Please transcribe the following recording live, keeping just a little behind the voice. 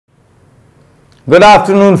Good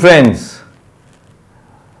afternoon, friends.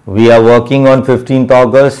 We are working on 15th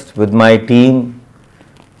August with my team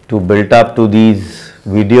to build up to these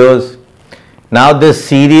videos. Now this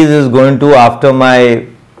series is going to, after my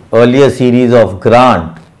earlier series of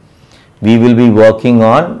grant, we will be working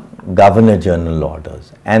on Governor General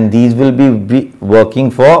orders, and these will be working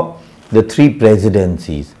for the three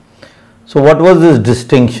presidencies. So what was this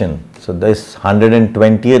distinction? So this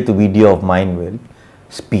 120th video of mine will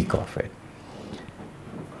speak of it.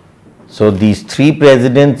 So these three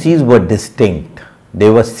presidencies were distinct, they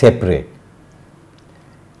were separate.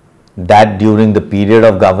 That during the period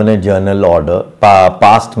of Governor General order,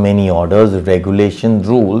 passed many orders, regulations,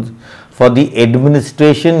 rules for the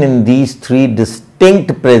administration in these three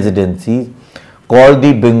distinct presidencies called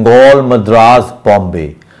the Bengal Madras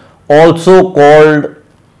Bombay, also called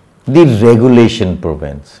the Regulation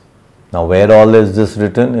Province. Now where all is this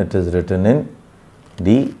written? It is written in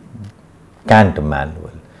the Canton Manual.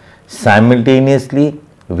 Simultaneously,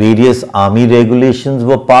 various army regulations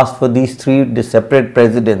were passed for these three separate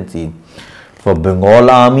presidencies. For Bengal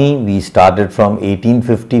Army, we started from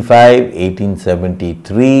 1855,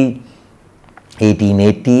 1873,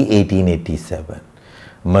 1880, 1887.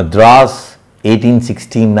 Madras,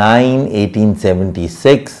 1869,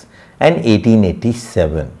 1876 and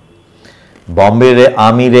 1887. Bombay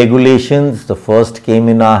Army regulations, the first came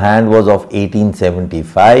in our hand was of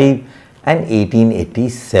 1875 and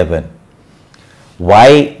 1887.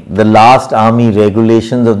 Why the last army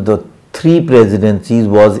regulations of the three presidencies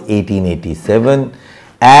was 1887?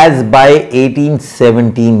 As by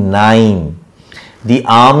 1879, the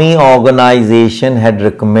army organization had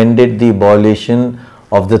recommended the abolition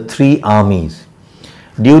of the three armies.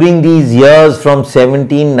 During these years from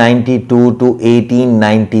 1792 to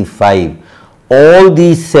 1895, all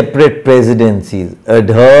these separate presidencies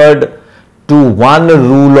adhered to one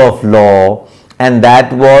rule of law, and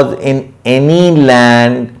that was in any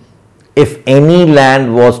land, if any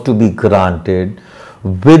land was to be granted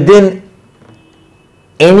within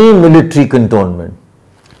any military cantonment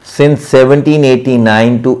since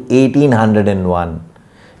 1789 to 1801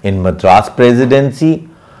 in Madras Presidency,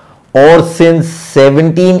 or since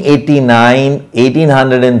 1789,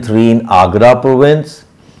 1803 in Agra Province,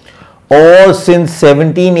 or since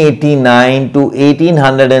 1789 to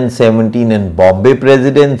 1817 in Bombay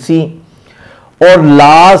Presidency, or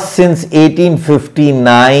last since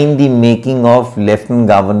 1859 the making of Lieutenant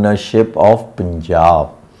Governorship of Punjab.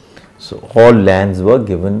 So all lands were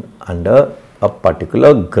given under a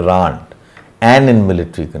particular grant and in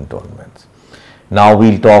military cantonments. Now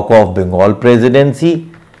we'll talk of Bengal Presidency.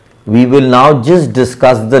 We will now just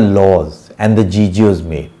discuss the laws and the GGOs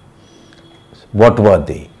made. What were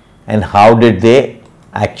they? And how did they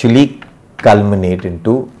actually culminate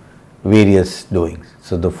into various doings?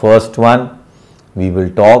 So the first one, we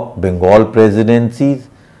will talk Bengal presidencies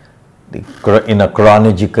in a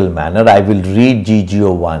chronological manner. I will read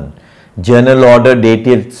GGO 1. General order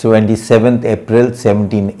dated 27th April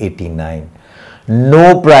 1789.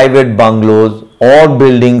 No private bungalows or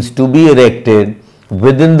buildings to be erected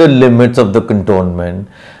within the limits of the cantonment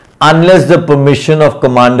unless the permission of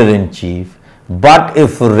Commander-in-Chief. But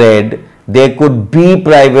if read, there could be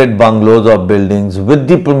private bungalows or buildings with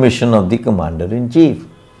the permission of the Commander-in-Chief.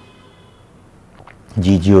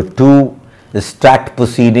 GGO 2, the Strict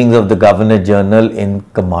Proceedings of the Governor General in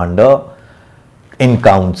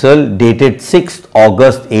Council dated 6th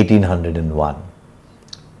August 1801.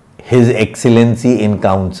 His Excellency in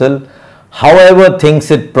Council, however, thinks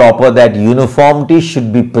it proper that uniformity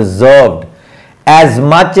should be preserved as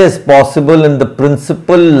much as possible in the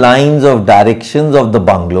principal lines of directions of the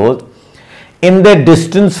bungalows, in their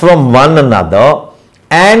distance from one another,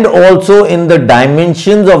 and also in the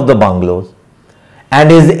dimensions of the bungalows. And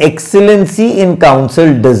His Excellency in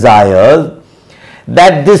Council desires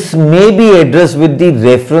that this may be addressed with the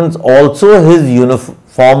reference also his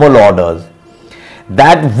formal orders,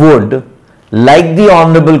 that would like the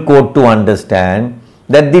Honorable Court to understand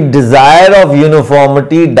that the desire of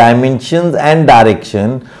uniformity, dimensions and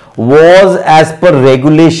direction was as per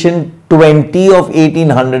Regulation 20 of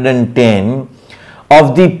 1810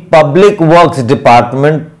 of the Public Works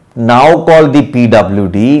Department, now called the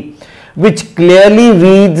PWD, which clearly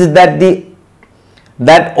reads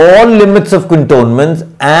that all limits of cantonments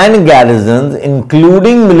and garrisons,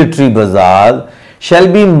 including military bazaars,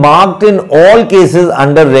 shall be marked in all cases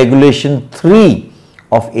under Regulation 3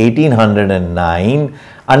 of 1809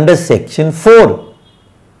 under Section 4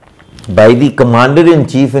 by the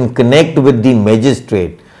Commander-in-Chief in connect with the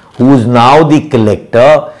magistrate, who is now the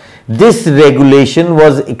collector. This regulation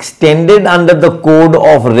was extended under the Code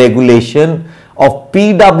of Regulation of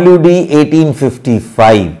PWD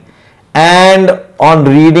 1855 and on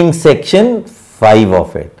reading section 5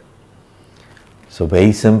 of it. So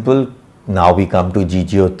very simple. Now we come to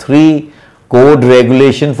GGO 3, Code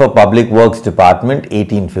Regulation for Public Works Department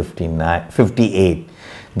 1858.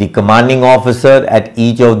 The commanding officer at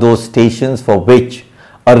each of those stations for which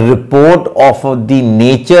a report of the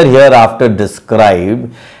nature hereafter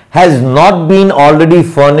described has not been already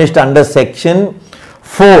furnished under section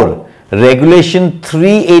 4, Regulation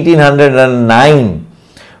 3 1809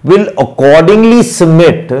 will accordingly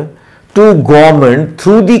submit to government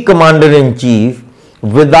through the Commander-in-Chief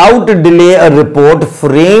without delay a report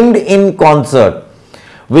framed in concert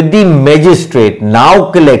with the magistrate,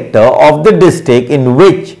 now collector of the district in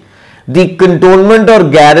which the cantonment or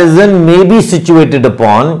garrison may be situated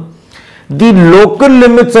upon the local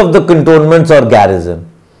limits of the cantonments or garrison,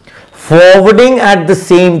 forwarding at the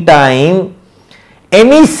same time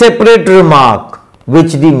any separate remark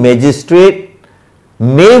which the magistrate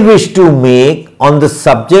may wish to make on the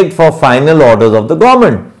subject for final orders of the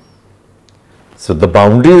government. So the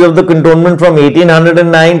boundaries of the cantonment from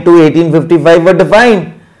 1809 to 1855 were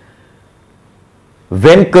defined.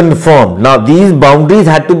 When confirmed, now these boundaries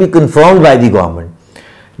had to be confirmed by the government.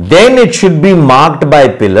 Then it should be marked by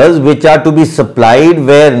pillars which are to be supplied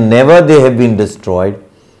wherever they have been destroyed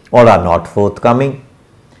or are not forthcoming.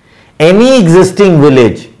 Any existing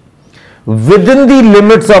village within the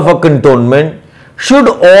limits of a cantonment should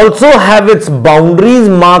also have its boundaries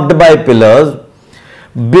marked by pillars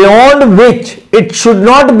beyond which it should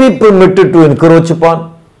not be permitted to encroach upon.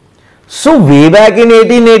 So way back in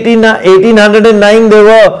 1809 there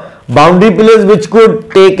were boundary pillars which could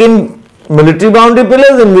take in military boundary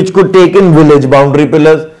pillars and which could take in village boundary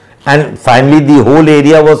pillars, and finally the whole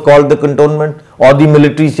area was called the cantonment or the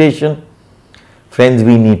military station. Friends,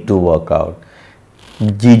 we need to work out.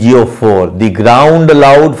 GGO 4, the ground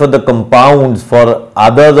allowed for the compounds for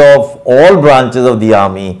others of all branches of the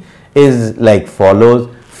army is like follows.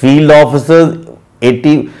 Field officers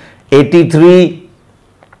 83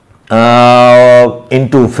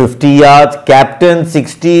 into 50 yards, captain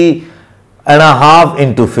 60 and a half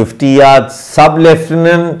into 50 yards, sub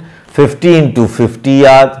lieutenant 50 into 50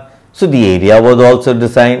 yards. So the area was also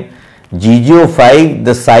designed. GGO 5,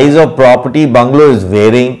 the size of property bungalow is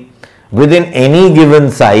varying within any given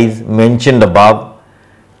size mentioned above,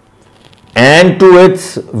 and to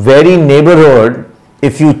its very neighborhood.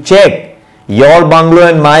 If you check, your bungalow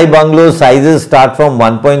and my bungalow sizes start from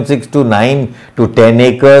 1.6 to 9 to 10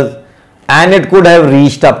 acres, and it could have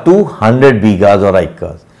reached up to 100 bighas or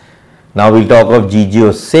acres. Now we'll talk of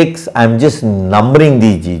GGO 6. I'm just numbering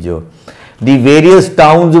these GGO. The various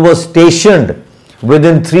towns were stationed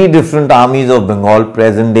within 3 different armies of Bengal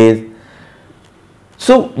present days.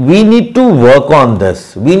 So we need to work on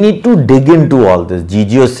this. We need to dig into all this.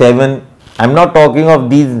 GGO 7. I'm not talking of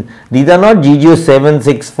these are not GGO 7,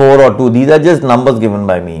 6, 4 or 2. These are just numbers given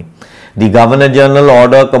by me. The Governor General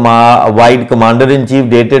Order Wide Commander-in-Chief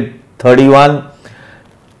dated 31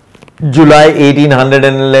 July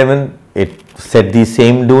 1811. It said the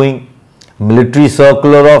same doing. Military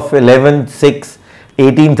Circular of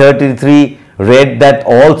 11/6/1833 read that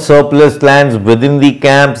all surplus lands within the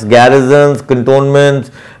camps, garrisons,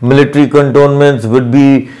 cantonments, military cantonments would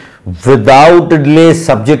be without delay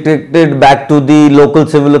subjected back to the local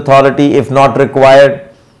civil authority if not required.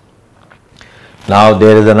 Now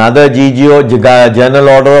there is another GGO, General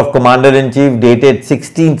Order of Commander-in-Chief dated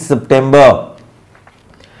 16th September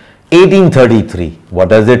 1833. What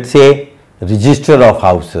does it say? Register of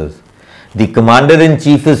houses. The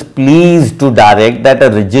Commander-in-Chief is pleased to direct that a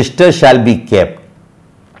register shall be kept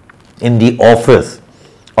in the office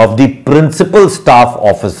of the principal staff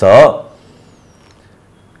officer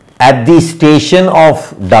at the station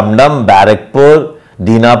of Damdam, Barakpur,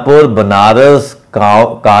 Dinapur, Banaras,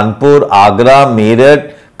 Kanpur, Agra,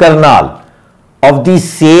 Meerut, Karnal of the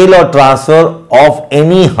sale or transfer of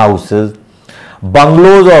any houses,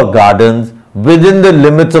 bungalows or gardens within the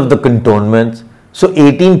limits of the cantonments. So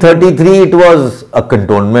 1833 it was a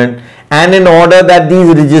cantonment, and in order that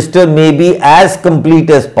these registers may be as complete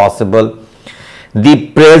as possible, the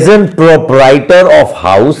present proprietor of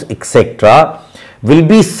house etc. will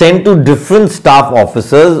be sent to different staff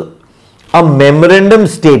officers a memorandum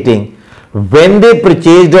stating when they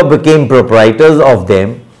purchased or became proprietors of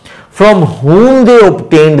them, from whom they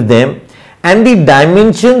obtained them, and the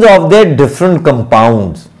dimensions of their different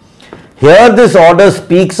compounds. Here this order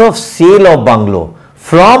speaks of sale of bungalow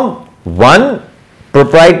from one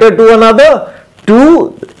proprietor to another.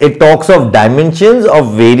 2, it talks of dimensions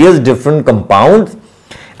of various different compounds,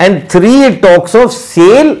 and 3, it talks of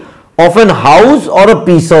sale of an house or a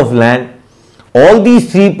piece of land. All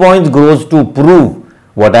these 3 points goes to prove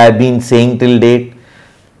what I have been saying till date.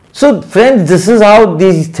 So friends, this is how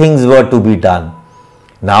these things were to be done.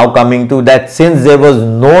 Now coming to that, since there was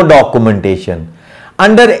no documentation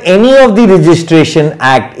under any of the Registration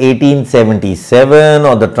Act 1877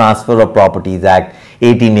 or the Transfer of Properties Act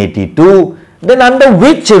 1882, then under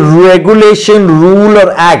which regulation, rule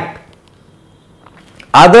or act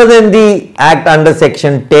other than the act under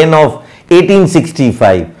section 10 of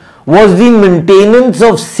 1865 was the maintenance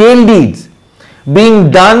of sale deeds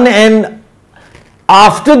being done, and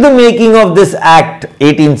after the making of this act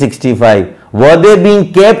 1865, were they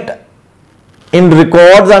being kept in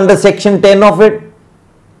records under section 10 of it?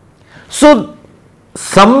 So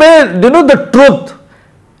somewhere, the truth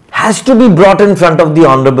has to be brought in front of the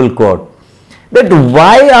Honorable Court, that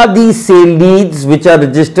why are these sale deeds which are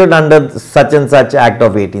registered under such and such act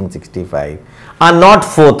of 1865 are not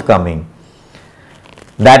forthcoming.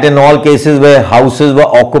 That in all cases where houses were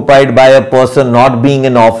occupied by a person not being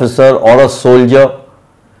an officer or a soldier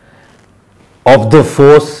of the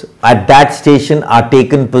force at that station are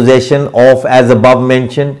taken possession of as above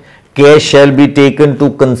mentioned, care shall be taken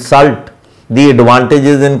to consult the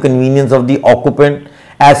advantages and convenience of the occupant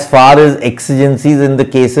as far as exigencies in the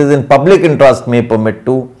cases in public interest may permit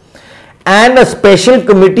to, and a special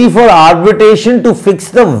committee for arbitration to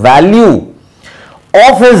fix the value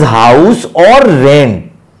of his house or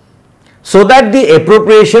rent, so that the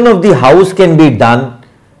appropriation of the house can be done.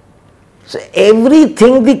 So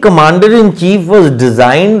everything the Commander-in-Chief was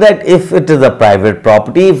designed that if it is a private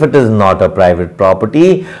property, if it is not a private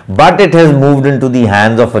property, but it has moved into the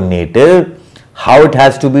hands of a native, how it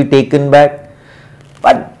has to be taken back.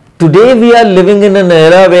 But today we are living in an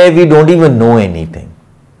era where we don't even know anything.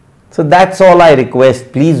 So that's all I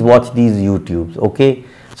request. Please watch these YouTubes. Okay.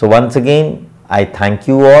 So once again, I thank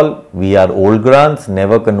you all. We are old grants,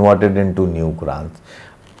 never converted into new grants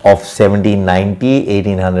of 1790,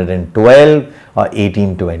 1812 or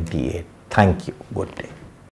 1828. Thank you. Good day.